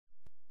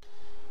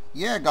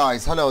Yeah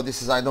guys, hello,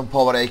 this is I Don't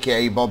Power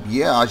aka Bob.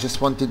 Yeah, I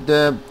just wanted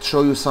to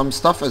show you some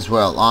stuff as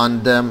well,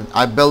 and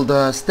I built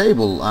a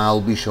stable.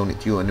 I'll be showing it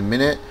to you in a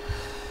minute,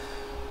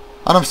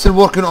 and I'm still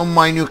working on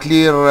my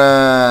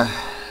nuclear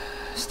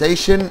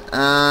station,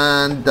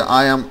 and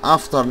I am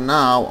after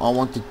now. I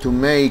wanted to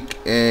make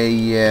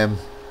a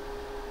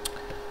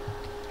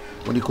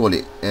what do you call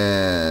it,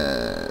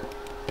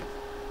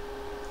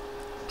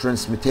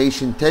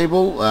 transmutation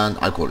table, and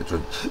I call it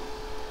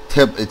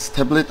it's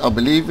tablet I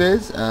believe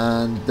is,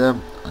 and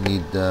I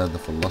need the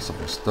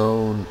philosopher's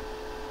stone.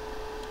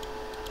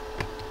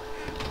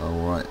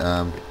 Alright,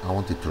 I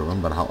wanted to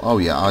remember how, oh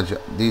yeah,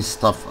 these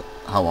stuff,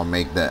 how I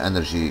make the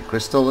energy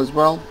crystal as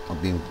well.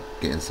 I've been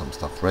getting some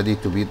stuff ready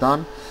to be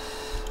done.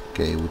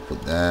 Okay, we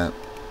put that,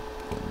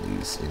 put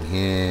these in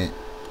here,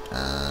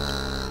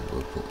 and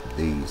we'll put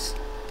these.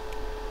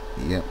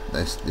 Yep,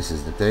 this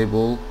is the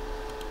table,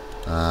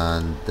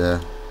 and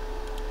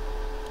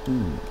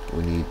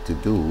we need to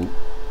do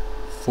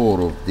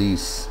 4 of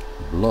these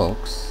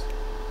blocks.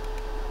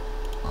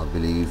 I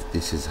believe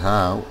this is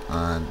how,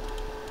 and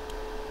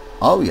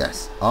oh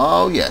yes,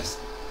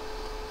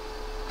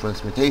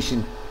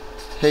 transmutation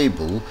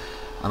table.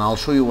 And I'll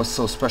show you what's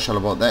so special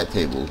about that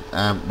table.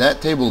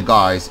 That table,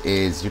 guys,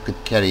 is you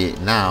could carry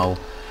it now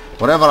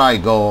wherever I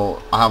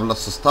go. I have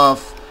lots of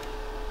stuff,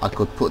 I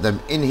could put them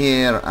in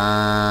here,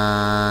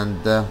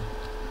 and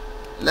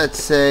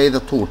let's say the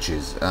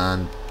torches,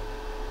 and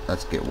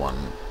let's get one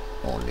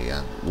only,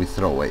 and we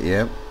throw it,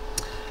 yeah,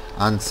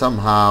 and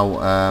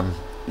somehow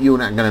you're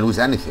not gonna lose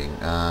anything.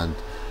 And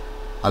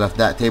I left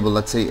that table,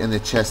 let's say, in the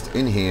chest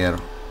in here.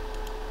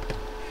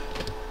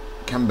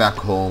 Come back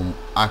home,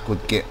 I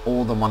could get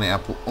all the money I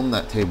put on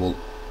that table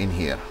in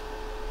here.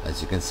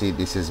 As you can see,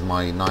 this is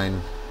my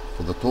 9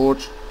 for the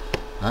torch,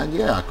 and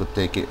yeah, I could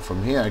take it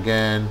from here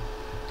again,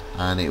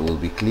 and it will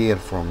be clear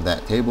from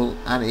that table.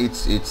 And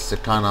it's a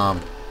kind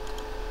of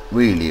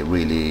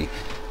really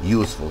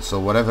useful. So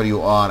wherever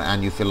you are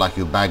and you feel like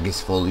your bag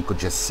is full, you could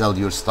just sell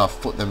your stuff,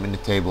 put them in the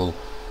table,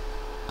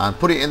 and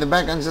put it in the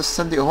bag, and just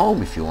send it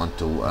home if you want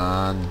to,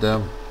 and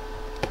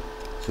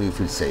so you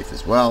feel safe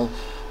as well.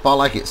 But I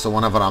like it, so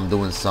whenever I'm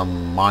doing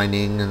some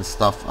mining and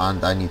stuff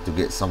and I need to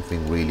get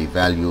something really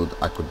valued,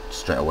 I could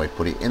straight away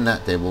put it in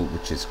that table,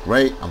 which is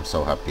great. I'm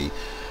so happy.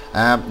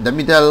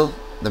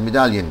 The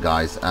medallion,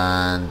 guys,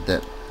 and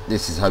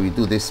this is how you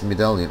do this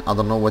medallion. I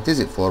don't know what is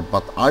it for,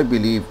 but I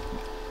believe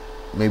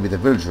maybe the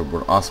villager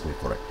will ask me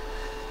for it.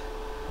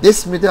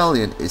 This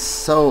medallion is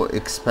so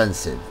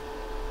expensive,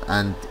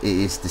 and it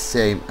is the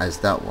same as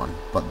that one,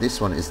 but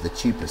this one is the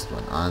cheapest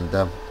one. And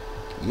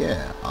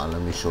yeah, let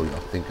me show you. I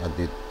think I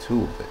did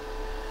 2 of it.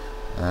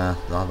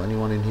 Do I have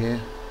anyone in here?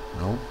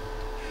 No.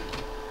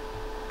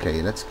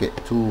 Okay, let's get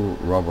 2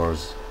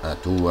 rubbers,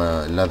 2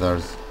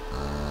 leathers,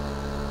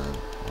 and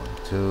 1,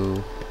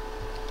 2.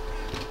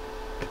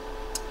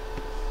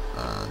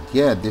 And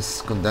yeah,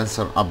 this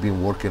condenser, I've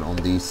been working on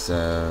this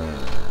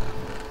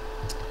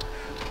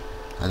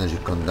energy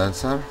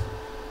condenser.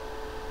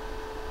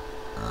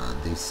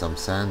 And there's some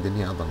sand in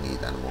here. I don't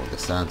need any more the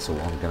sand, so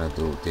I'm gonna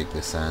do, take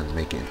the sand,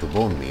 make it into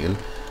bone meal.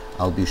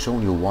 I'll be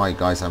showing you why,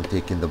 guys, I'm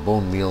taking the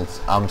bone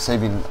meals. I'm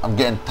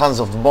getting tons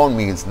of bone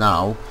meals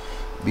now,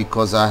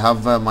 because I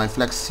have my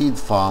flax seed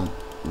farm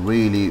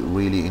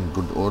really in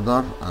good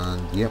order.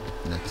 And yep,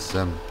 let's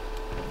I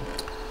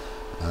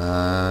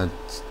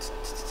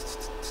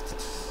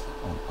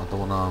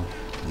don't wanna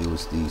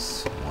use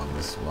these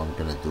ones. What I'm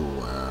gonna do,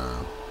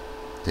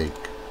 take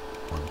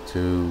 1,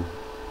 2,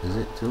 is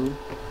it 2?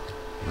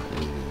 Not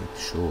really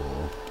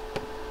sure.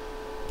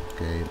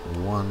 Okay,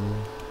 1,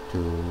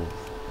 2, 3,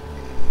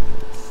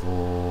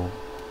 4,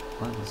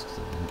 5, 6,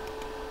 7.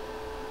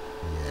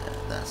 Yeah,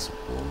 that's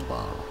 1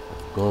 bar of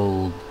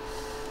gold.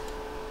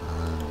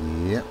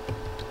 And yep,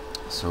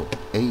 so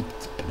 8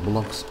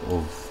 blocks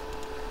of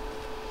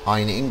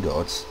iron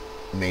ingots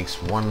makes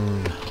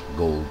 1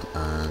 gold.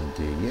 And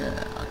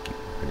yeah, I keep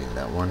putting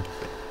that one.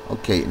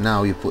 Okay,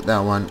 now you put that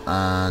one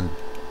and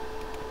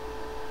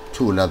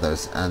 2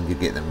 leathers, and you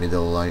get the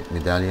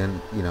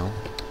medallion. You know,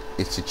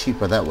 it's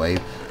cheaper that way,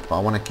 but I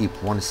want to keep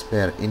 1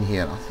 spare in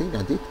here. I think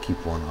I did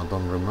keep 1. I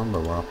don't remember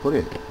where I put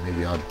it.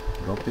 Maybe I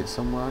dropped it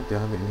somewhere. Do I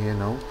have it in here?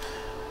 No,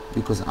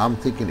 because I'm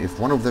thinking if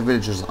one of the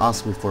villagers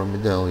asks me for a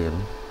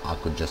medallion, I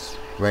could just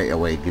straight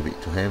away give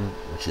it to him,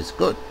 which is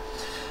good.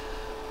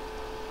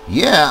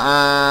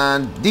 Yeah,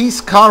 and these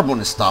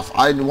carbon stuff,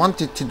 I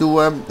wanted to do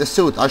the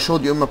suit. I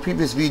showed you in my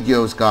previous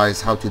videos,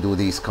 guys, how to do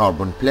these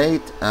carbon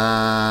plate.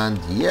 And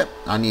yep,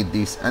 I need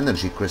this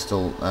energy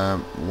crystal.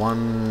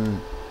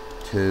 1,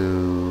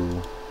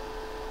 2,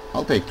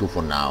 I'll take 2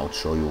 for now to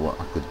show you what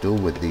I could do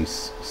with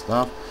these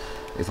stuff.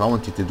 If I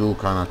wanted to do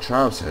kind of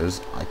trousers,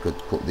 I could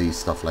put these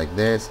stuff like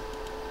this,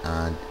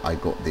 and I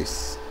got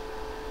this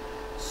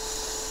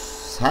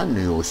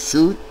Sanyo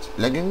suit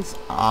leggings.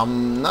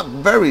 I'm not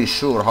very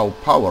sure how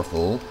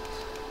powerful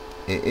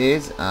it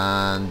is,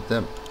 and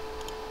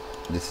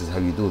this is how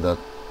you do that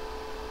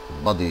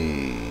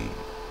body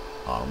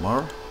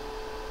armor.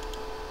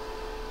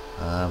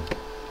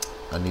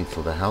 I need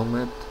for the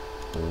helmet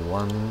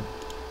 1,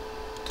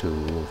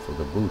 2 for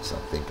the boots. I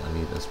think I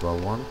need as well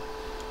one.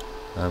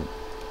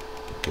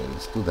 Okay,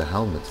 let's do the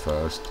helmet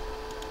first.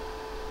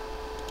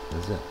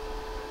 Is it?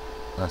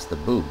 That's the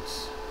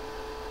boots.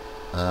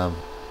 I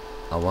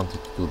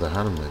wanted to do the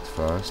helmet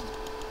first.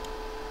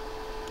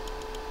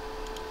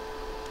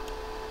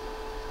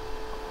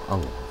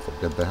 Oh,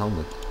 forget the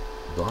helmet.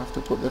 Do I have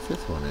to put the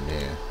 5th one in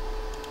here?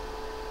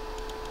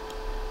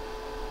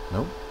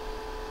 No?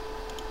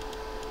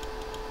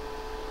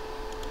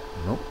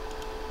 Nope.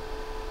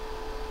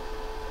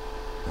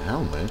 The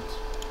helmet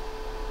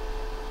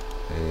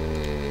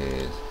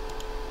is...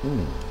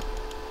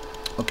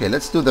 Okay,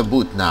 let's do the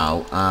boot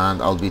now,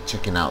 and I'll be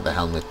checking out the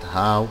helmet.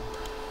 How?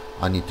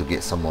 I need to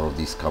get some more of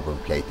these carbon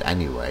plate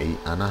anyway,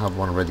 and I have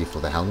one ready for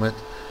the helmet.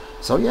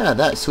 So yeah,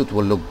 that suit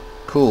will look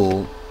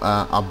cool.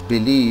 I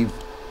believe...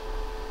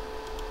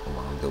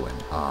 What I'm doing?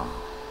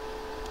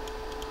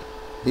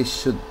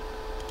 This should...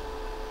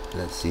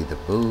 Let's see the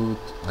boot.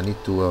 I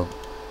need to...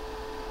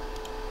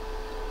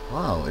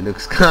 Wow, it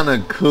looks kind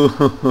of cool.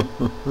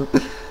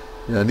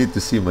 Yeah, I need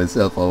to see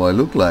myself how I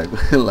look like.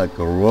 Like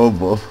a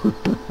robot.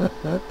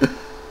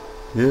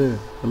 Yeah,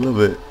 I love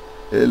it.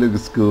 It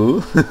looks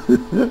cool.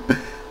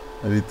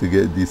 I need to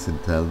get a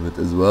decent helmet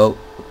as well.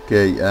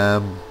 Okay,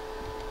 I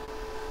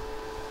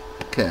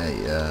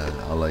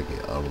like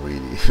it. I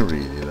really,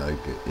 really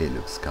like it. It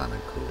looks kind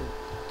of cool.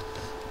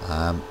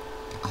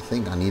 I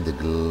think I need a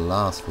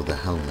glass for the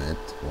helmet.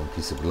 One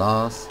piece of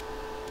glass.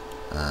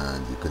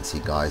 And you can see,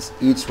 guys,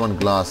 each one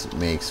glass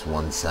makes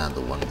one sand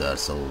or one there,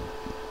 so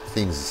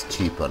things is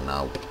cheaper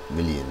now,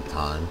 million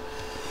time.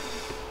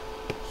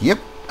 Yep.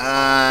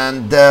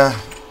 And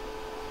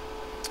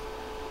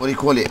what do you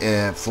call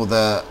it, for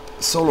the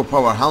solar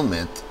power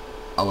helmet,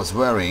 I was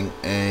wearing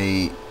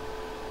a,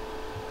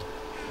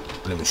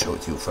 let me show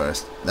it to you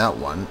first, that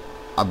one.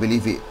 I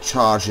believe it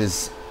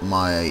charges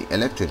my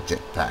electric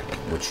jetpack,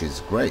 which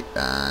is great.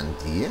 And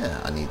yeah,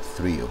 I need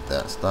 3 of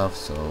that stuff,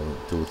 so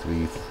 2,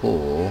 3,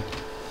 4.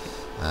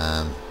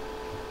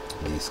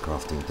 These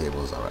crafting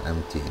tables are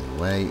empty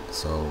anyway,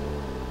 so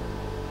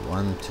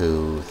 1,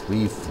 2,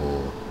 3,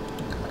 4,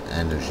 and my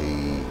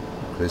energy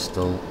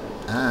crystal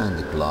and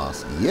the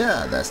glass.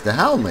 Yeah, that's the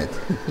helmet.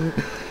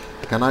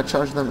 Can I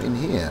charge them in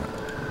here?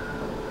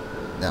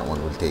 That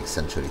one will take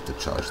century to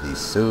charge these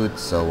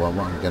suits. So what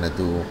I'm gonna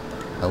do,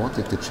 I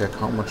wanted to check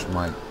how much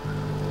my,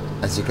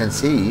 as you can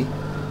see,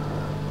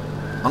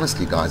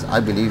 honestly guys, I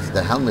believe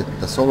the helmet,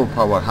 the solar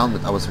power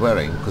helmet I was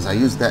wearing, because I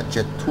used that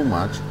jet too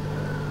much,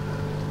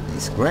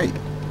 is great.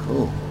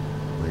 Cool,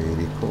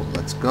 really cool.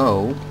 Let's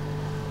go.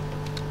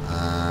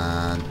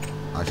 And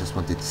I just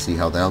wanted to see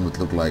how the helmet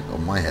looked like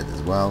on my head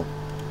as well.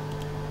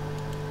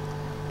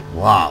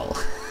 Wow.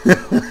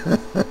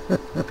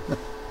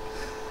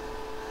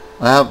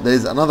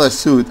 There's another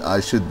suit I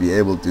should be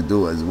able to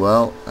do as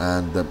well,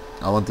 and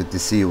I wanted to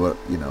see what,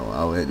 you know,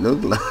 how it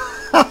looked like.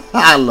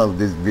 I love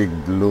these big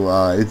blue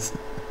eyes.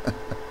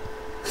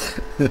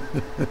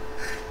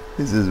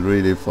 This is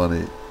really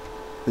funny.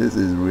 This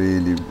is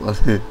really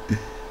funny.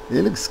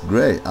 It looks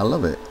great. I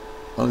love it.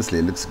 Honestly,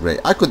 it looks great.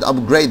 I could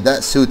upgrade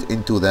that suit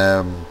into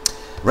the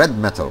red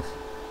metal,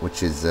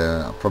 which is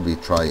I'll probably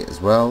try it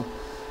as well.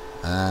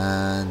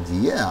 And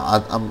yeah,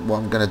 what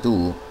I'm gonna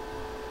do,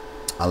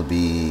 I'll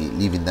be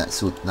leaving that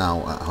suit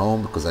now at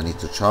home because I need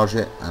to charge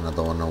it, and I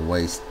don't want to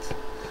waste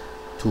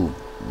too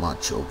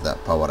much of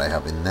that power I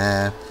have in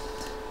there.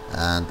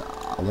 And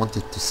I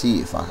wanted to see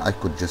if I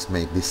could just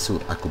make this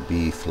suit I could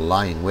be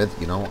flying with,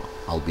 you know.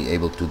 I'll be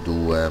able to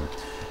do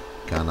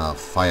kind of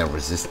fire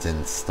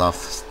resistant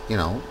stuff, you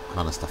know,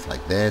 kind of stuff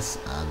like this.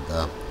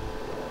 And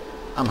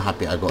I'm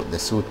happy I got the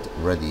suit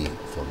ready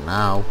for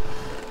now.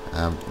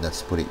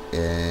 Let's put it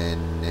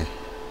in,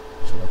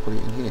 should I put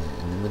it in here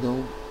in the middle?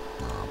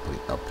 No, I'll put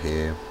it up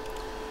here.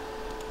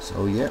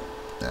 So yeah,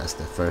 that's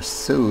the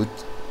first suit.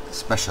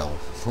 Special.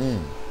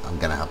 I'm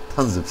gonna have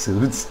tons of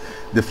suits,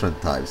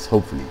 different types,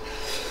 hopefully.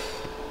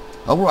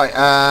 Alright,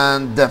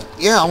 and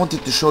yeah, I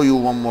wanted to show you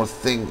one more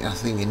thing, I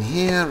think, in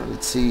here.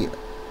 Let's see,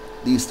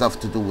 these stuff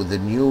to do with the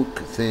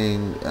nuke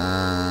thing,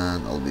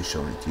 and I'll be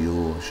showing it to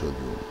you. I showed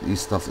you these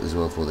stuff as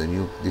well for the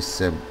nuke.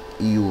 This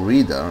EU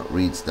reader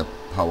reads the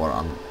power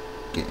I'm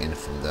getting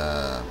from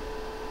the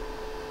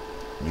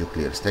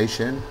nuclear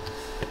station.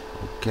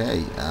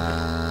 Okay,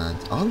 and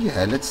oh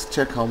yeah, let's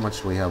check how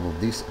much we have of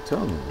these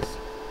terminals.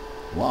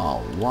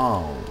 Wow,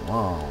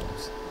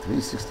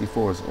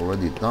 364 is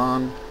already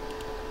done.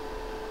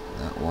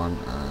 That one,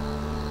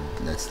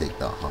 and let's take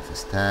that half a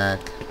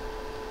stack.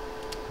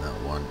 That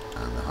one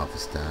and the half a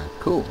stack.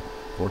 Cool.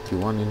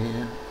 41 in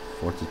here,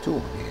 42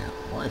 in here.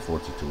 Why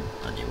 42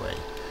 anyway?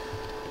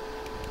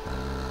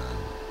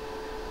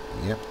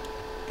 Yep,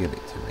 give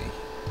it to me.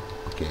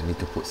 Okay, I need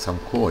to put some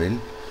coil.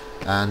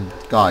 And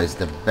guys,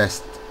 the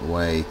best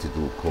way to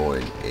do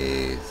coil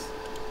is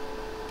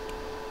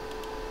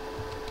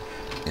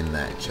in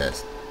that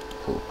chest.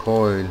 Put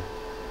coil,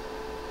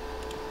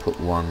 put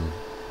one.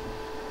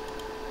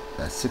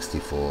 That's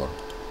 64.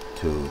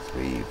 2,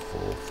 3,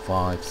 4,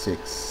 5,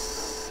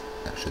 6.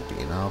 That should be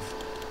enough.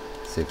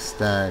 6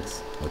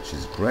 stacks, which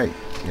is great.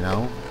 You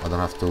know, I don't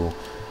have to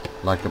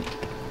like I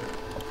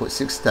put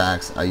 6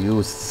 stacks. I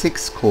used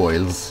 6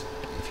 coils,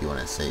 if you want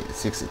to say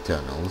 6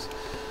 eternals,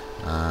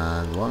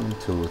 and 1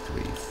 2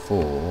 3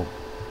 4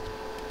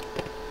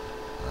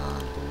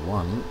 and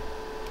 1,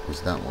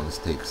 because that one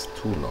takes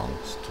too long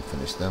to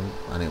finish them,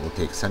 and it will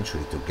take a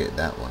century to get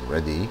that one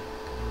ready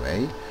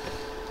anyway.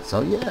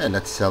 So yeah,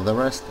 let's sell the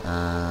rest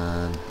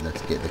and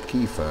let's get the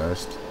key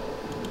first.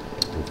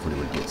 Hopefully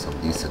we'll get some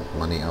decent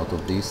money out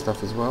of these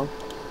stuff as well.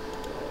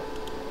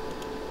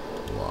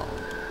 Wow.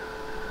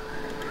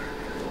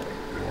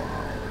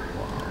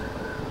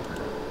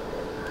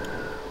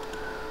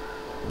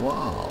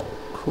 Wow,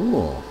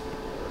 cool.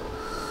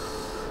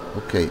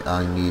 Okay,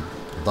 I need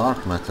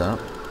dark matter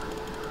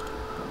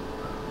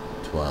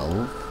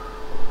 12.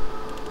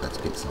 Let's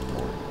get some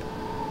more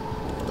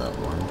of that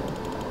one.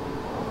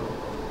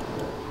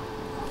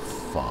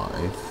 5.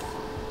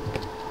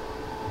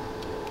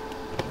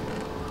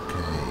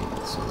 Okay,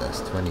 so that's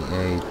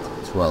 28,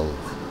 12.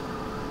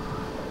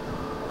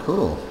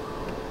 Cool.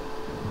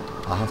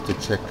 I have to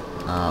check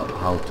out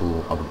how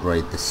to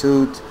upgrade the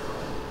suit.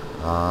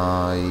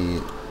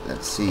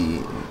 Let's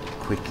see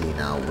quickly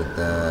now with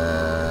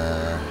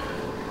the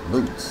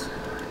boots,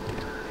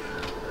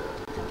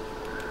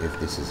 if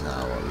this is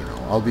how, you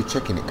know, I'll be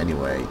checking it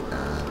anyway.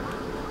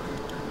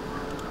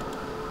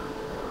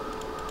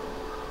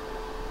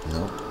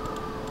 No,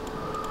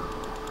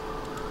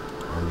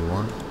 only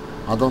one.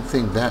 I don't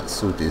think that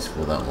suit is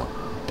for that one.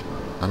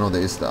 I know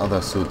there is the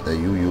other suit, the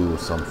UU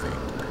something,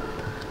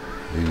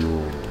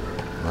 UU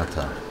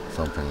matter,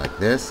 something like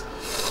this.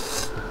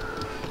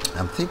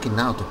 I'm thinking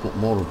now to put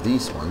more of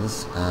these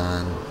ones,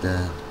 and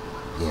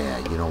yeah,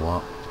 you know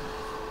what,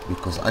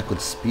 because I could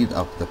speed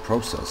up the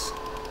process.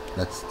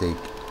 Let's take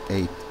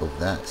 8 of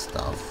that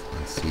stuff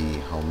and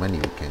see how many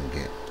we can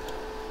get.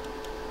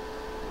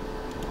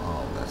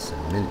 Oh, that's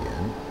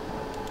 1,000,000.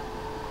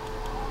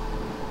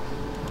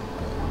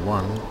 Okay,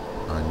 1,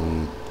 I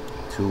need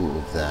 2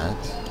 of that.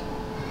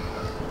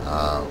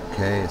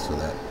 Okay, so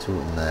that 2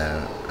 in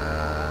there,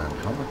 and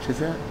how much is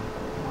it?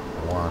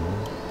 1.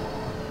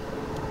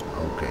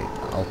 Okay,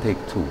 I'll take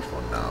 2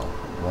 for now.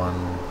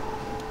 1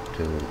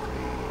 2 3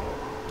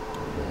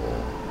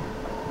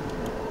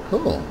 4.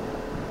 Cool.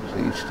 So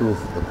each 2 of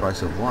the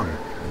price of 1.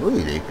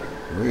 Really,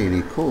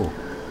 really cool.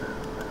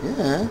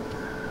 Yeah,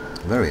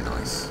 very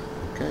nice.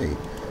 Okay,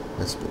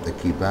 let's put the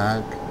key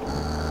back.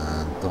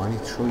 Do I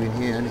need to show you in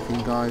here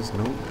anything, guys?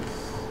 No.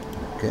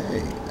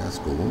 Okay, that's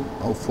cool.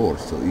 Oh, 4.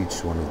 So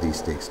each one of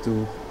these takes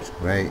 2. Which is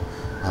great.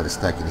 I have a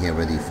stack in here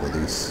ready for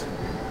these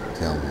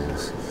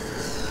tailwheels.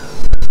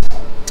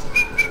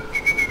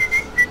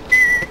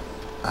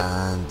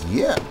 And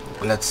yeah,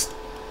 let's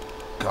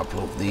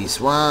couple of these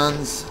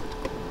ones,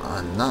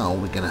 and now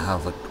we're gonna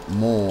have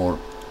more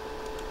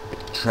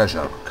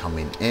treasure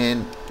coming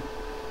in,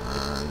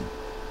 and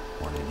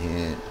 1 in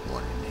here,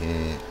 1 in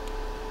here,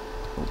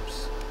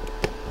 oops,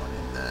 1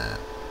 in there,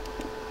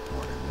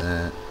 1 in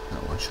there.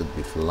 That one should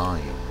be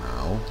flying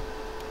now.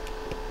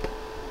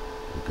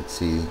 You could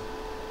see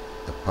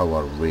the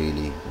power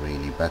really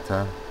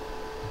better.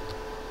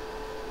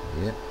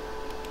 Yeah,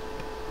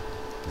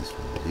 this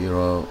one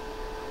 0.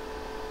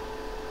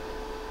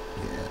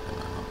 Yeah,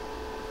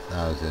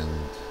 1,000.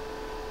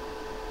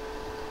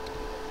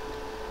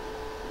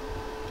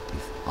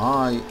 If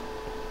I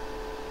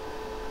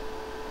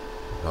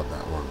got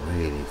that one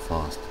really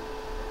fast.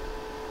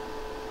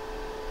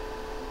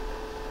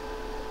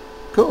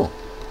 Cool,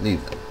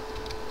 leave them.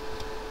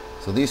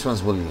 So these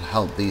ones will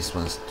help these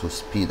ones to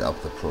speed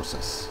up the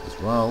process as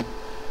well,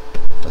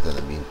 rather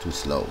than being too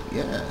slow.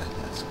 Yeah,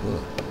 that's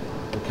good.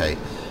 Okay,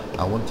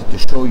 I wanted to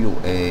show you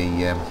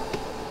a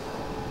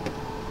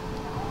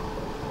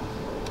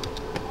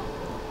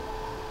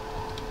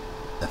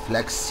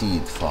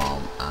flaxseed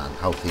farm and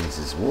how things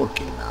is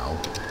working now.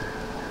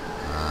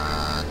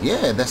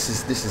 Yeah, this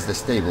is the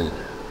stable.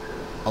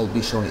 I'll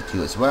be showing it to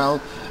you as well.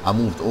 I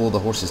moved all the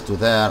horses to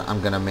there. I'm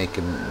gonna make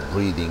a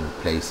breeding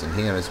place in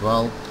here as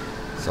well,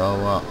 so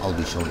I'll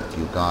be showing it to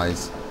you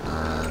guys.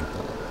 And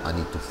I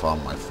need to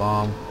farm my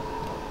farm.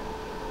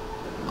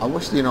 I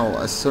wish, you know,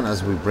 as soon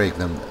as we break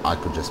them, I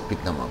could just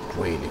pick them up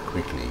really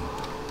quickly.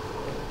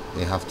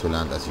 They have to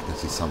land, as you can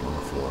see, some on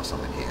the floor,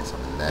 some in here,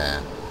 some in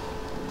there.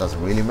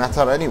 Doesn't really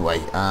matter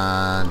anyway.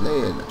 And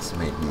let's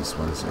make these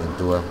ones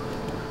into a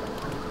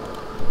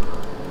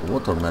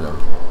watermelon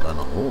kind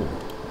of hole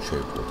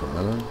shaped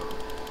watermelon.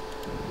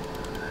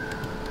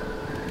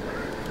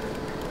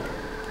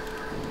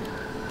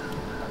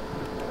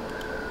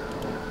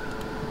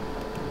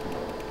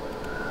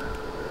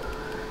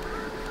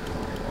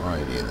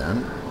 Alrighty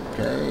then.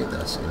 Okay,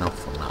 that's enough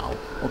for now.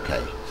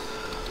 Okay,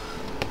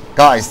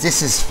 guys,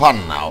 this is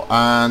fun now,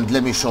 and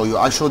let me show you.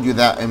 I showed you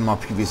that in my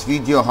previous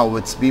video how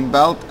it's been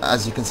built.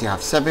 As you can see, I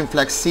have 7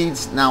 flax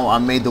seeds. Now I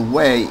made a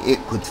way it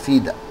could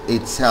feed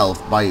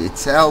itself by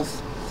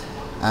itself,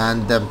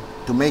 and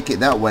to make it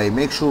that way,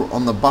 make sure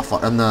on the buffer,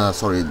 in the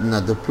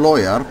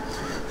deployer,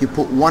 you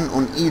put 1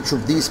 on each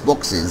of these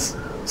boxes,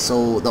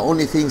 so the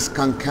only things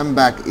can come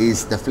back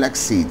is the flax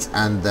seeds,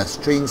 and the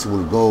strings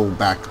will go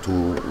back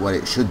to where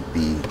it should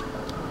be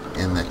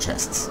in the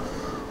chests.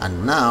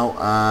 And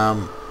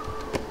now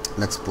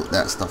let's put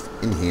that stuff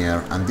in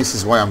here, and this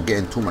is why I'm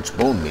getting too much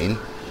bone meal,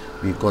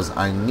 because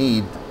I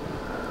need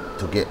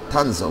to get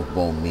tons of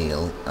bone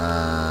meal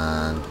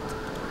and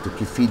to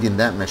keep feeding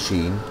that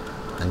machine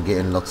and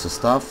getting lots of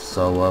stuff.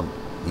 So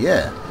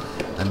yeah,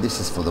 and this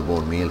is for the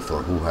bone meal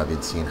for who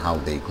haven't seen how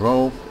they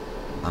grow,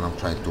 and I'm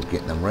trying to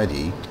get them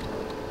ready.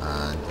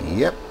 And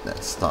yep,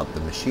 let's start the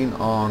machine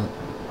on.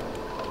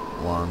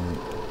 1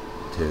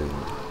 2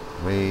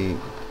 3,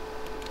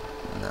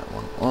 that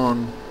one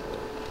on.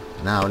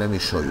 Now let me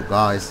show you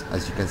guys.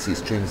 As you can see,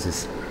 strings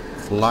is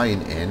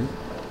flying in,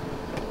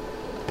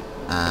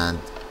 and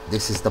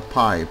this is the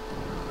pipe.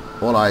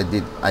 All I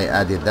did, I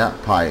added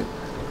that pipe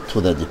to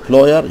the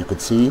deployer. You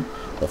could see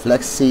the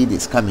flex seed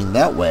is coming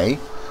that way.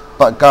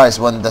 But guys,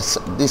 when this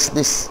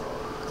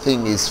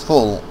thing is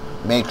full,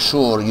 make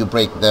sure you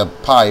break the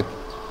pipe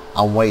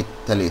and wait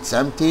till it's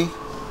empty,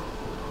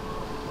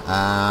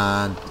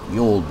 and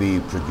you'll be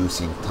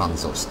producing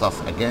tons of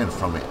stuff again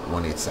from it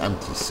when it's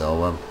empty.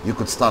 So you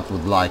could start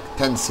with like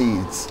 10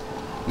 seeds,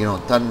 you know,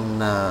 10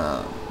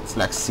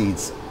 flax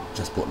seeds,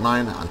 just put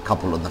 9 and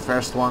couple on the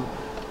first one,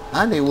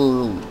 and it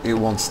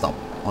won't stop.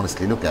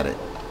 Honestly, look at it,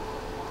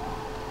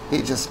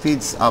 it just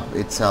feeds up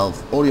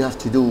itself. All you have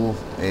to do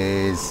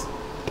is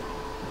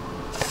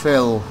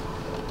fill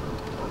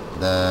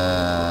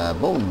the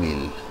bone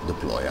meal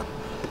deployer.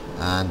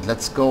 And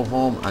let's go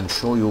home and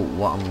show you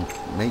what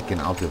I'm making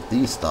out of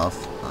these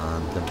stuff,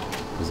 and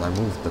because I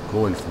moved the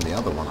coil from the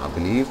other one, I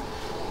believe.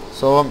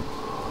 So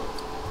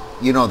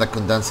you know, the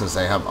condensers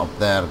I have up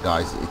there,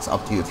 guys, it's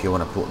up to you if you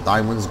want to put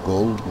diamonds,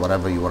 gold,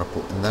 whatever you want to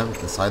put in them,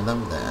 inside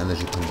them, the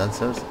energy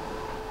condensers.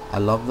 I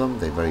love them,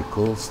 they're very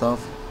cool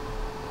stuff.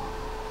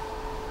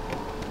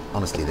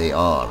 Honestly, they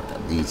are,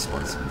 these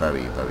ones,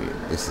 very,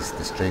 this is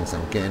the strings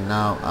I'm getting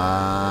now.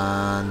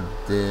 And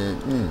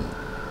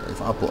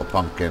if I put a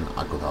pumpkin,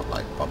 I could have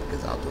like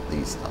pumpkins out of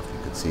these stuff. You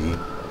could see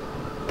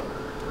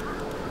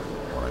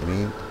what I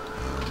mean.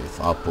 And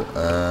if I put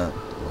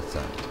what's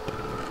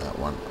that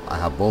one, I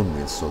have bone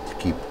meal, so to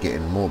keep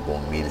getting more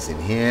bone meals in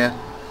here,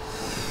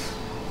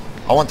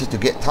 I wanted to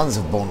get tons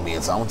of bone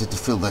meals. I wanted to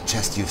fill the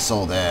chest you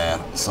saw there.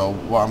 So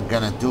what I'm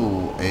gonna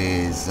do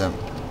is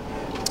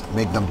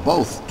make them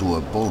both to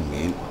a bone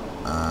meal,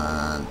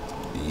 and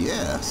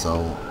yeah,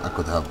 so I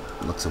could have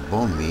lots of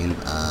bone meal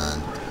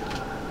and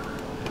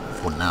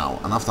for now,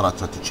 and after I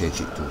try to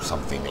change it to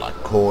something like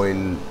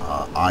coil,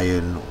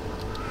 iron,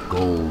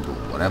 gold, or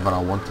whatever I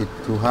wanted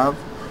to have.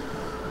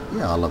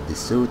 Yeah, I love this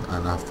suit,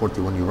 and I have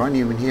 41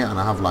 uranium in here, and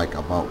I have like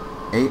about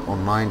 8 or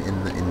 9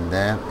 in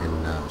there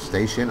in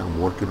station I'm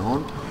working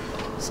on.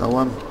 So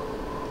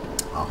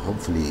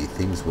hopefully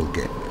things will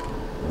get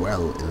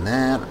well in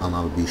there, and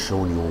I'll be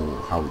showing you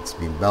how it's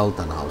been built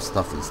and how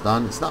stuff is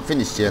done. It's not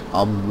finished yet,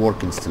 I'm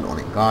working still on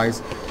it,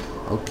 guys.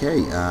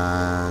 Okay,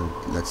 and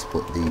let's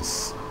put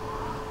these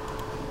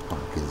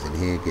pumpkins in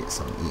here, get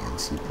some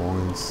EMC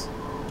points,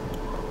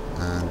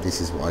 and this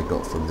is what I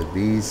got from the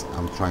bees.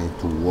 I'm trying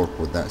to work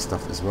with that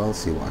stuff as well,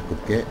 see what I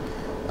could get.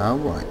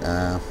 Right,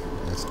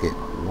 let's get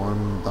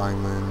 1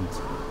 diamond,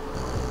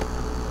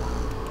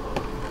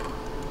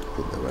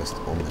 put the rest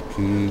on the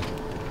key.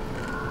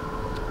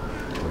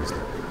 Where's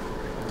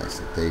that's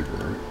the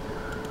table.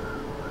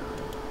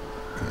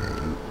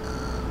 Okay, and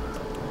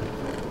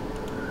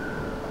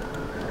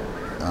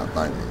that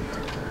diamond,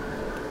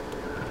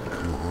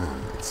 come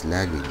on, it's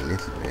lagging a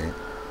little bit.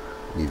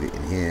 Leave it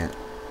in here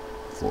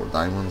for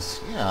diamonds.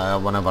 Yeah,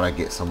 whenever I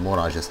get some more,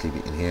 I just leave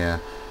it in here.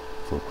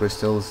 For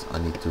crystals, I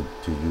need to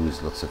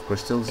use lots of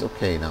crystals.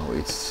 Okay, now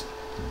it's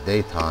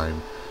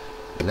daytime.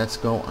 Let's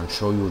go and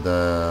show you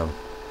the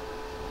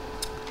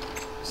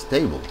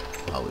stable,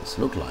 how it's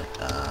look like,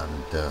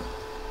 and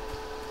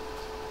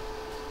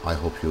I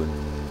hope you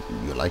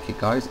like it,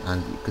 guys.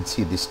 And you can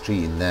see this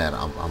tree in there,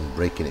 I'm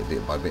breaking it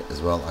bit by bit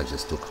as well. I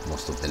just took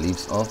most of the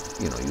leaves off,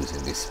 you know,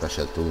 using these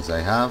special tools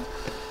I have.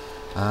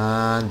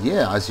 And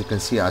yeah, as you can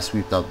see, I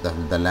swept out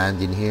the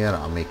land in here.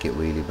 I make it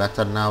really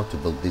better now to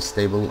build this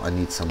stable. I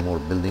need some more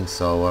buildings,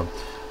 so I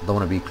don't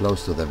want to be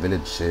close to the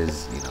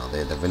villages. You know,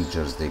 the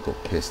villagers, they go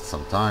pissed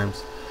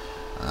sometimes.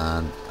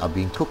 And I've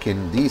been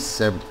cooking these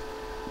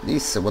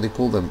what do you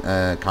call them,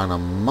 kind of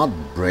mud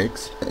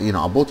bricks. You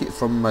know, I bought it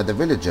from the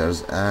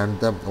villagers,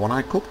 and when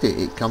I cooked it,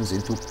 it comes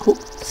into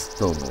cooked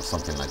stone or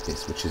something like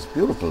this, which is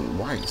beautiful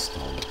white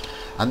stone.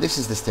 And this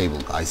is the stable,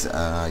 guys.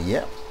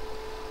 Yeah,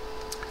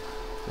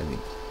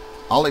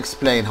 I'll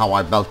explain how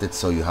I built it,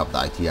 so you have the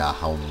idea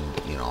how,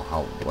 you know,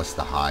 what's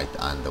the height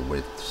and the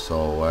width.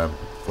 So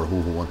for who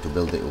want to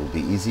build it, it will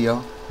be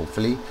easier,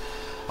 hopefully.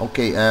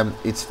 Okay,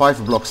 it's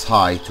 5 blocks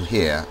high to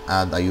here,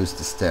 and I used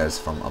the stairs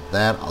from up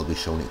there. I'll be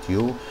showing it to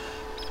you.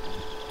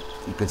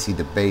 You can see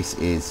the base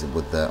is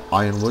with the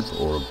ironwood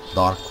or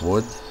dark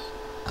wood,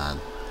 and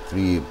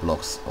 3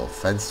 blocks of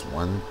fence,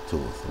 1 2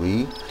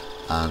 3,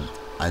 and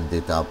I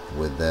ended up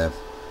with a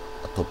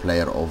top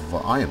layer of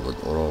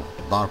ironwood or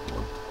dark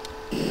wood.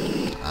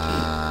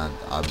 And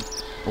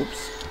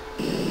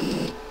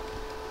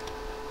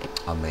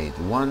I made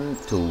 1,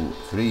 2,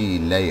 3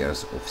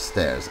 layers of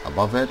stairs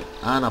above it,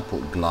 and I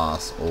put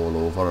glass all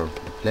over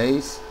the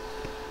place,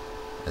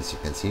 as you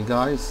can see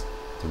guys,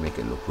 to make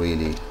it look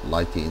really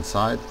lighty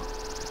inside.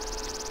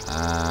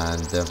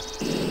 And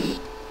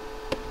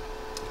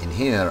in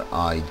here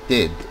I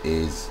did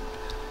is,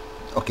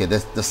 okay,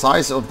 the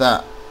size of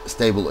that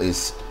stable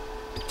is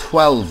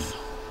 12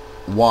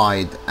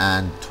 wide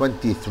and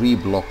 23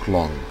 block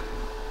long.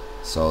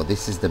 So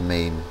this is the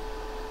main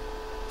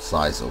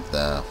size of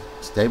the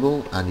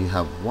stable, and you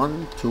have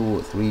 1,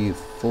 2, 3,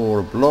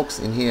 4 blocks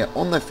in here.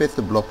 On the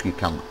 5th block you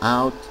come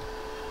out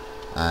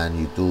and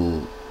you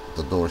do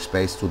the door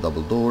space, 2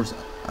 double doors,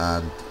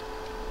 and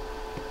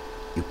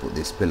you put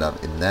this pillar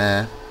in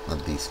there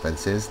and these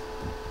fences,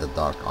 the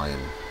dark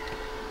iron,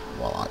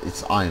 well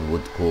it's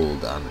ironwood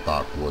called, and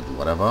dark wood,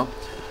 whatever,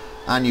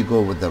 and you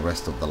go with the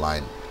rest of the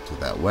line to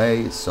that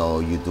way. So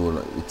you do,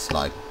 it's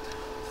like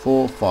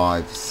 4,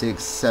 5,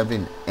 6,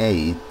 7,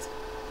 8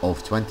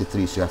 of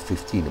 23, so you have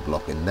 15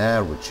 block in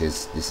there, which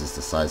is, this is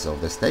the size of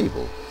the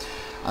stable.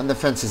 And the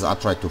fences, I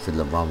try to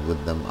fiddle around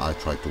with them. I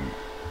try to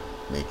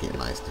make it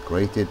nice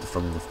decorated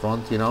from the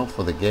front, you know,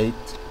 for the gate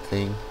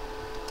thing.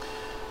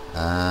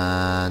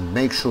 And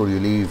make sure you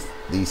leave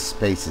these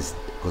spaces,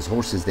 because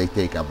horses, they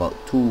take about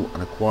 2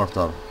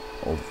 1/4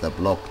 of the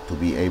block to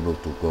be able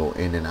to go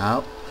in and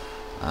out,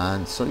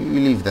 and so you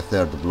leave the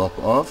 3rd block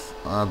off,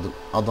 and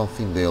I don't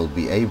think they'll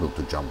be able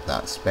to jump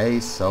that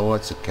space, so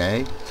it's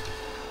okay.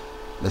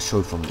 Let's show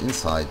you from the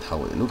inside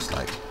how it looks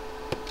like.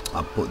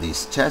 I put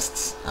these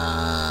chests,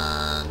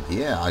 and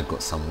yeah, I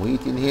got some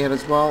wheat in here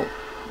as well,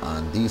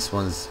 and these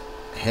ones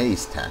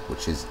haystack,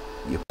 which is,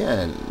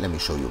 yeah, let me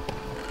show you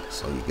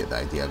so you get the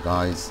idea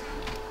guys.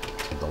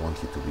 I don't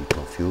want you to be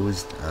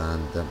confused,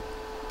 and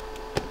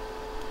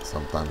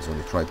sometimes when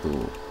you try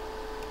to,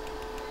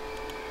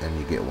 then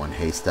you get one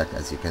haystack,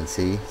 as you can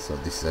see. So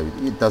this is,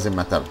 it doesn't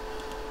matter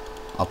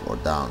up or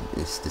down,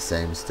 it's the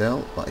same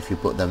still, but if you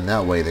put them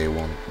that way,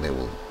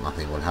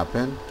 nothing will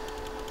happen.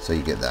 So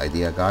you get the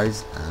idea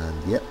guys.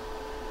 And yep,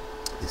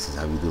 this is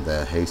how you do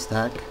the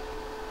haystack.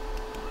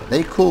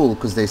 They cool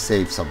because they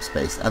save some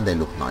space and they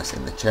look nice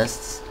in the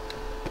chests.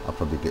 I'll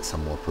probably get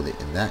some more, put it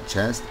in that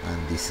chest.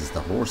 And this is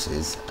the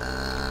horses,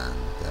 and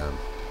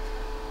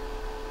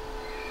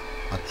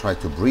I try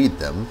to breed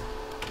them,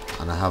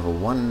 and I have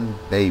one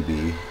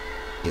baby,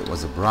 it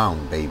was a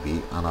brown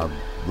baby, and I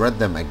bred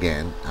them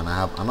again, and I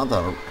have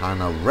another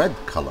kind of red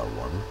color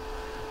one,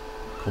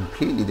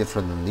 completely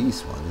different than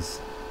these ones.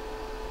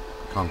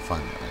 Can't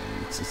find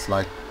it. It's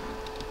like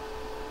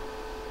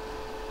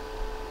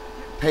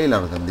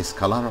paler than this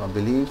color, I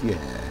believe.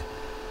 Yeah,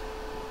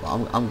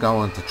 but I'm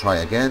going to try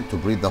again to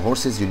breed the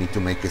horses. You need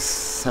to make a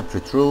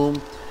separate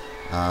room,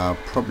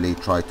 probably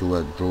try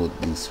to draw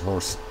these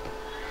horse.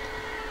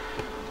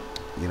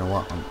 You know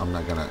what, I'm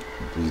not gonna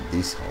breed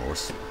this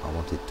horse. I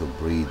wanted to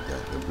breed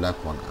the black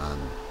one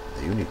and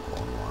the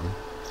unicorn one.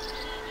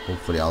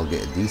 Hopefully I'll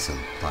get a decent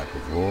type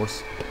of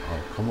horse. Oh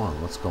come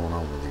on, what's going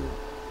on with you?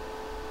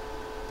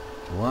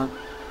 What?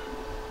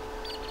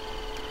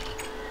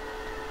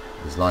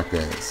 It's like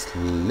a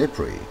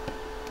slippery.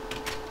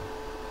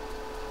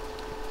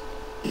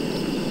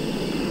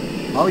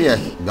 Oh yeah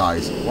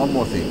guys, one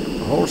more thing.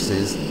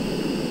 Horses,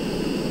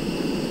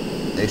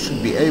 they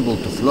should be able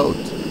to float.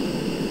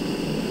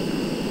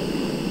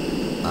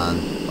 And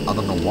I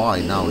don't know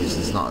why now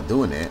he's not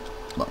doing it,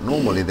 but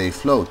normally they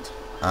float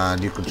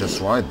and you could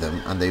just ride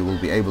them and they will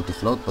be able to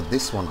float. But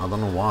this one, I don't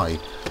know why.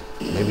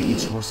 Maybe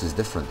each horse is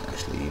different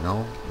actually, you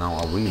know. Now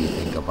I really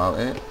think about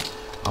it,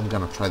 I'm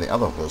gonna try the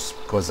other horse,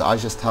 because I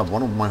just have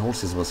one of my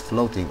horses was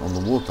floating on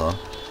the water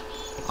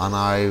and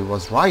I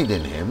was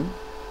riding him,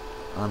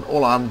 and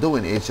all I'm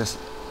doing is just,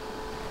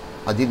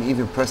 I didn't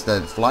even press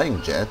the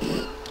flying jet.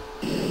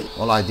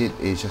 All I did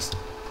is just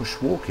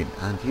push walking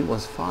and he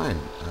was fine.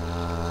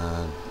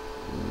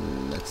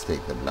 Let's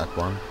take the black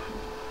one.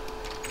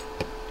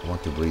 I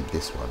want to breed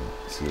this one,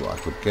 see what I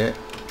could get.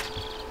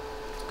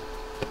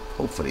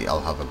 Hopefully I'll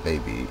have a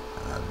baby,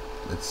 and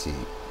let's see,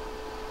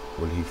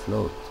 will he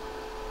float?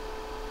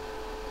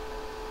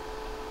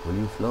 Will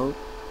you float?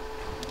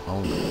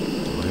 Oh no,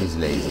 he's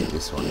lazy,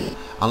 this one.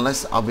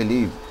 Unless, I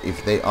believe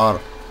if they are,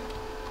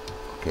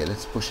 okay,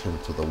 let's push him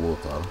to the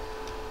water,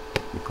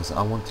 because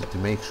I wanted to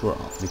make sure,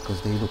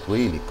 because they look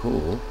really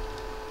cool.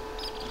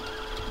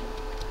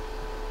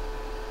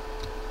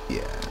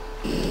 Yeah,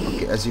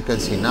 okay, as you can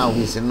see now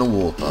he's in the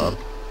water,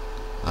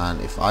 and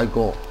if I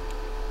go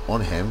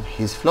on him,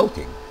 he's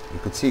floating. You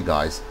could see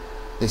guys,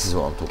 this is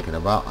what I'm talking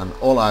about, and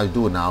all I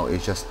do now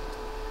is just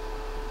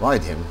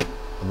ride him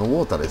on the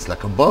water. It's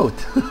like a boat.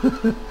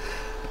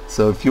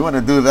 So if you want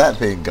to do that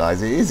thing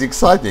guys, it is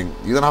exciting.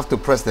 You don't have to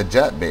press the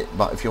jet bit,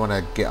 but if you want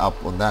to get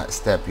up on that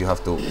step, you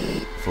have to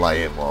fly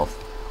him off.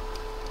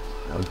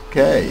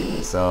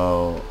 Okay,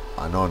 so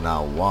I know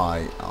now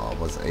why I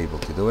was able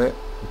to do it.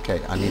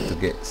 Okay, I need to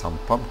get some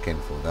pumpkin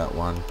for that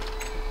one.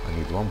 I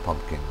need one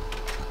pumpkin.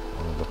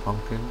 One of the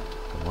pumpkin,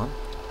 come on.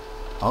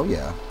 Oh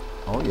yeah,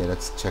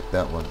 let's check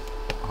that one.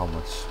 How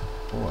much?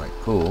 All right,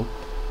 cool.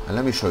 And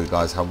let me show you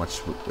guys how much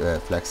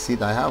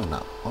flaxseed I have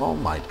now. Oh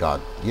my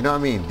god, you know what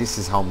I mean, this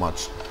is how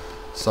much.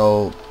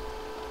 So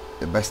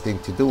the best thing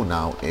to do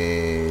now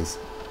is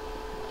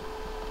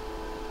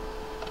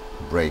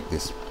break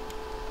this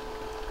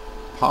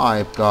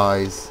pipe,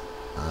 guys,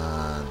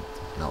 and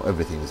now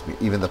everything is,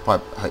 even the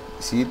pipe,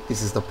 see,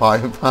 this is the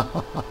pipe.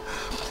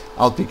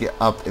 I'll pick it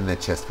up in the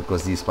chest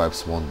because these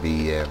pipes won't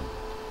be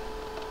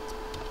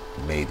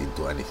made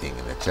into anything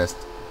in the chest.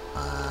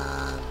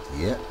 And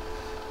yeah,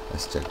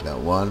 let's check that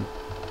one.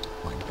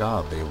 My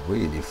god, they're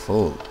really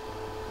full,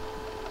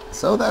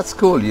 so that's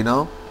cool, you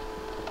know.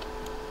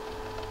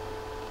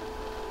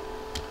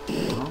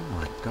 Oh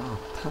my god,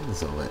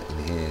 tons of it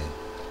in here.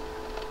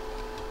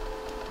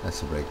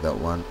 Let's break that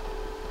one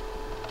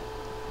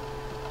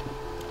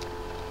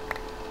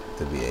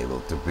to be able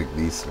to pick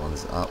these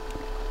ones up.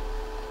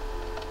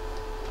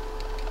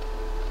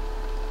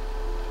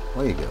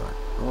 Where are you going?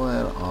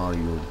 Where are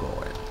you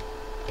going?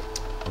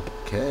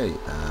 Okay,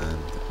 and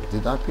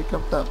did I pick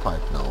up that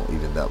pipe? No,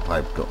 even that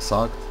pipe got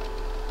sucked.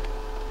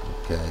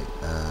 Okay,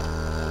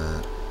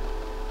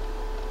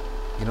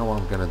 you know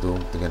what I'm gonna do?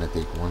 I'm gonna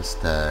take one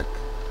stack,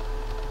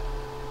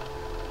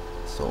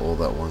 so all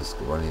that one's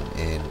running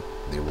in,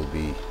 they will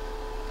be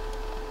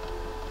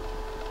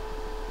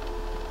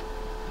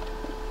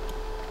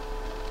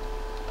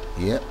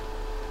yep,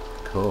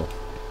 cool.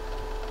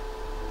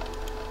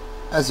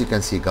 As you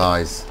can see,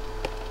 guys,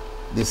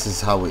 this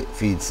is how it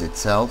feeds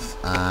itself,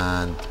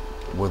 and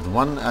with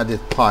one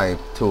added pipe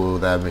to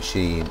the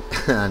machine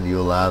and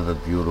you'll have a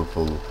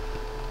beautiful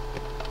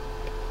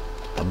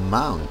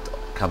amount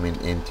coming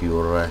into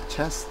your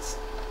chests.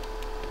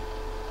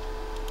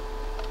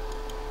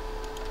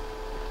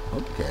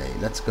 Okay,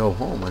 let's go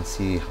home and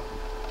see.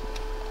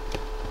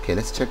 Okay,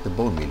 let's check the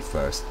bone meal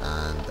first,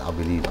 and I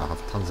believe I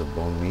have tons of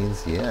bone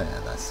meals. Yeah,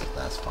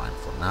 that's fine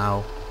for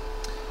now.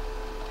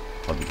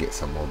 Probably get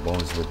some more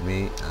bones with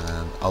me,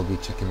 and I'll be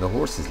checking the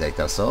horses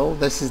later. So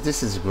this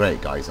is great,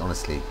 guys,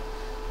 honestly.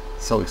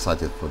 So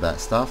excited for that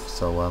stuff.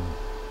 So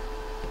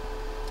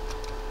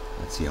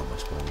let's see how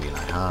much bone meal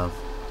I have.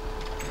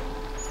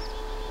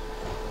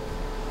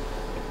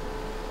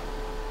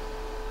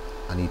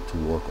 I need to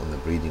work on the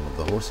breeding of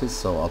the horses,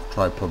 so I'll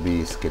try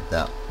probably skip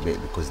that bit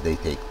because they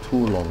take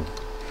too long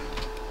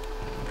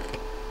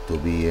to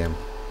be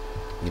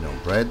you know,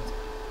 bred.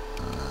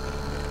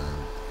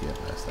 Yeah,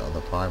 that's the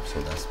other pipe,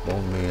 so that's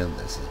bone meal,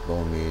 this is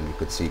bone meal. You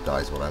could see,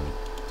 guys, what I'm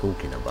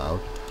talking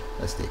about.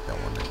 Let's take that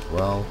one as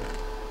well.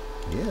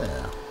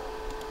 Yeah,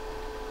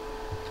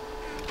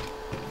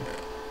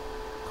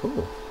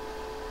 cool.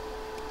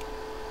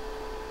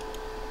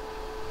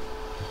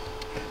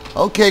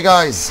 Okay,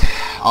 guys,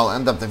 I'll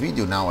end up the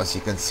video now. As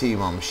you can see,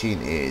 my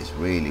machine is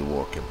really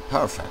working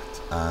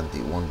perfect, and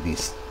it won't be,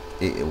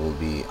 it will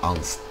be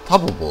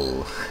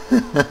unstoppable.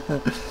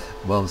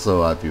 But I'm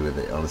so happy with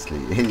it,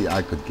 honestly.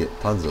 I could get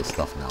tons of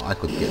stuff now. I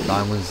could get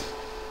diamonds,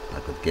 I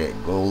could get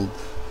gold.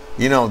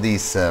 You know,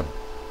 these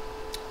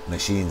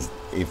machines,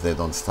 if they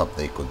don't stop,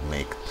 they could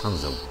make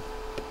tons of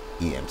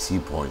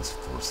EMC points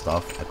for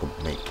stuff. I could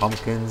make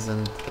pumpkins,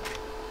 and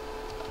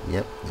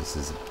yep, this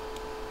is,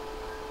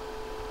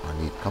 I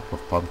need a couple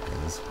of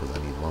pumpkins because I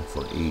need one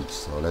for each.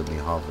 So let me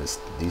harvest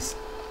this.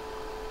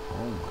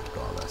 Oh my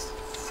god, that's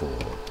 4.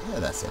 Yeah,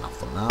 that's enough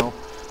for now.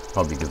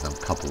 Probably give them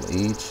a couple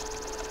each.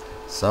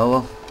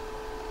 So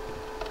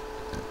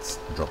let's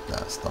drop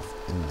that stuff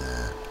in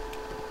there.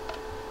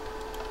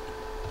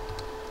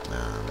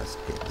 Let's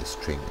get this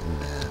string in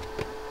there.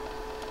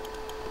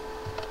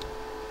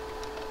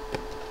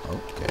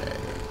 Okay.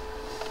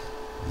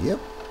 Yep.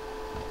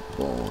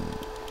 Bone.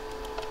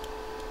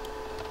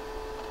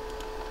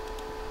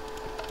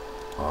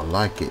 I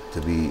like it to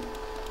be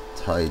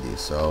tidy,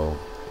 so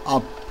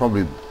I'll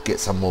probably get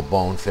some more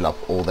bone, fill up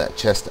all that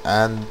chest,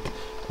 and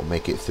we'll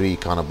make it 3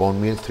 kind of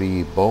bone meal,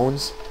 3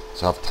 bones.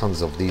 So I have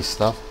tons of these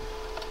stuff,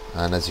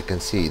 and as you can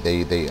see,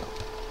 they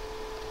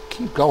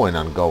keep going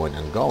and going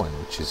and going,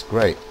 which is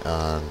great.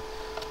 And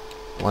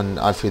when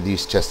I feel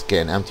these chests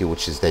getting empty,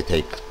 which is they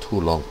take too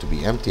long to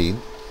be emptied,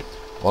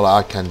 all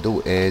I can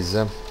do is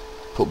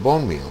put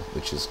bone meal,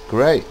 which is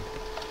great.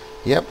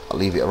 Yep, I'll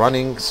leave it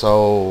running.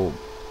 So,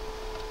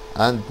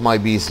 and my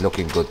bees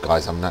looking good,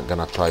 guys. I'm not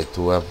gonna try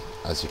to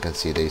as you can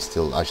see, they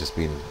still, I just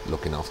been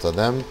looking after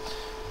them.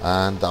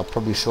 And I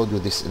probably showed you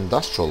this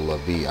industrial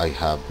bee I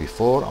have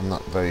before. I'm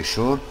not very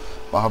sure,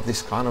 but I have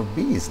this kind of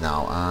bees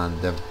now,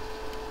 and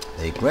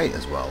they're great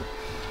as well.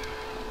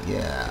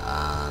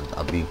 Yeah, and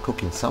I've been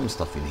cooking some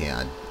stuff in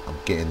here. I'm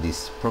getting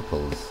these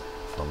purples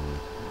from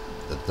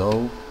the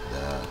dough,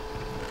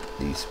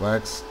 these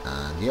wax,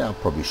 and yeah, I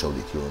probably showed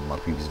it to you in my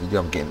previous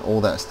video. I'm getting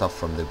all that stuff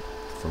from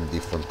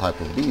different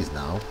type of bees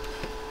now,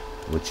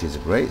 which is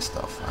great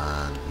stuff.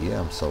 And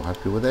yeah, I'm so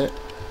happy with it.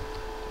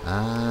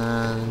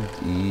 And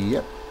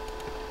yep,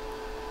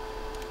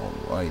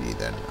 alrighty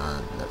then,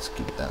 and let's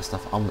keep that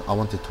stuff. I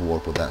wanted to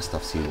work with that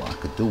stuff, see what I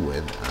could do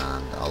with,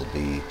 and I'll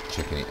be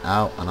checking it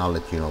out, and I'll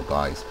let you know,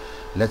 guys.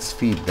 Let's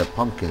feed the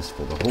pumpkins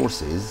for the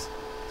horses,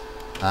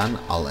 and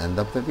I'll end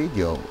up the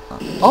video.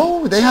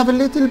 Oh, they have a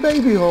little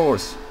baby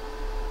horse.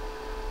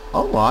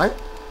 All right.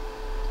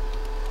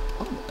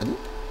 Oh,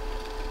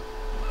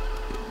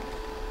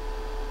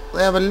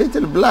 they have a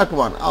little black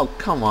one. Oh,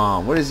 come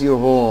on. Where is your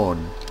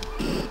horn?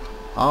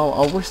 Oh,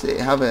 I wish they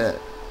have a,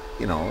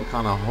 you know,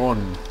 kind of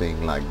horn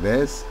thing like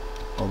this.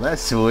 Oh,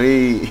 that's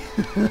sweet.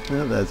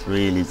 That's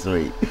really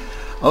sweet.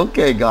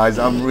 Okay, guys,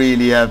 I'm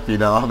really happy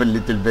now. I have a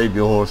little baby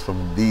horse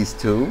from these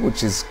two,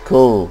 which is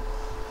cool.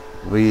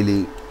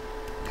 Really.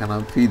 Can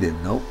I feed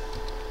him? No.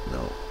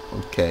 No.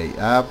 Okay.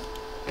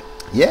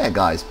 Yeah,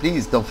 guys,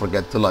 please don't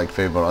forget to like,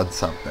 favor, and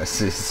sub. This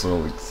is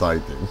so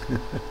exciting.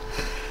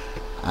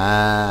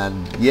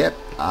 And yep,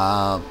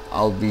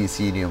 I'll be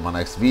seeing you in my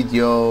next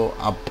video.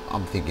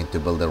 I'm thinking to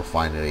build a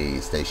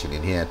refinery station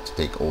in here to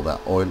take all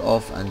that oil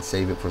off and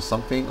save it for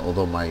something,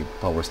 although my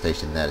power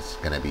station there is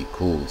gonna be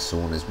cool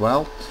soon as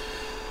well.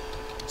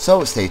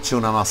 So stay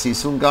tuned and I'll see you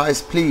soon,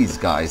 guys. Please,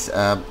 guys,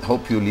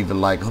 hope you leave a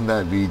like on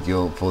that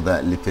video for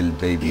that little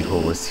baby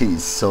horse.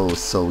 He's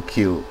so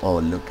cute. Oh,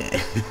 look at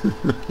it.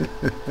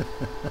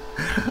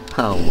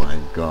 Oh my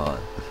god.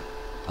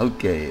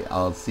 Okay,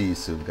 I'll see you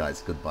soon,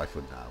 guys. Goodbye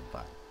for now.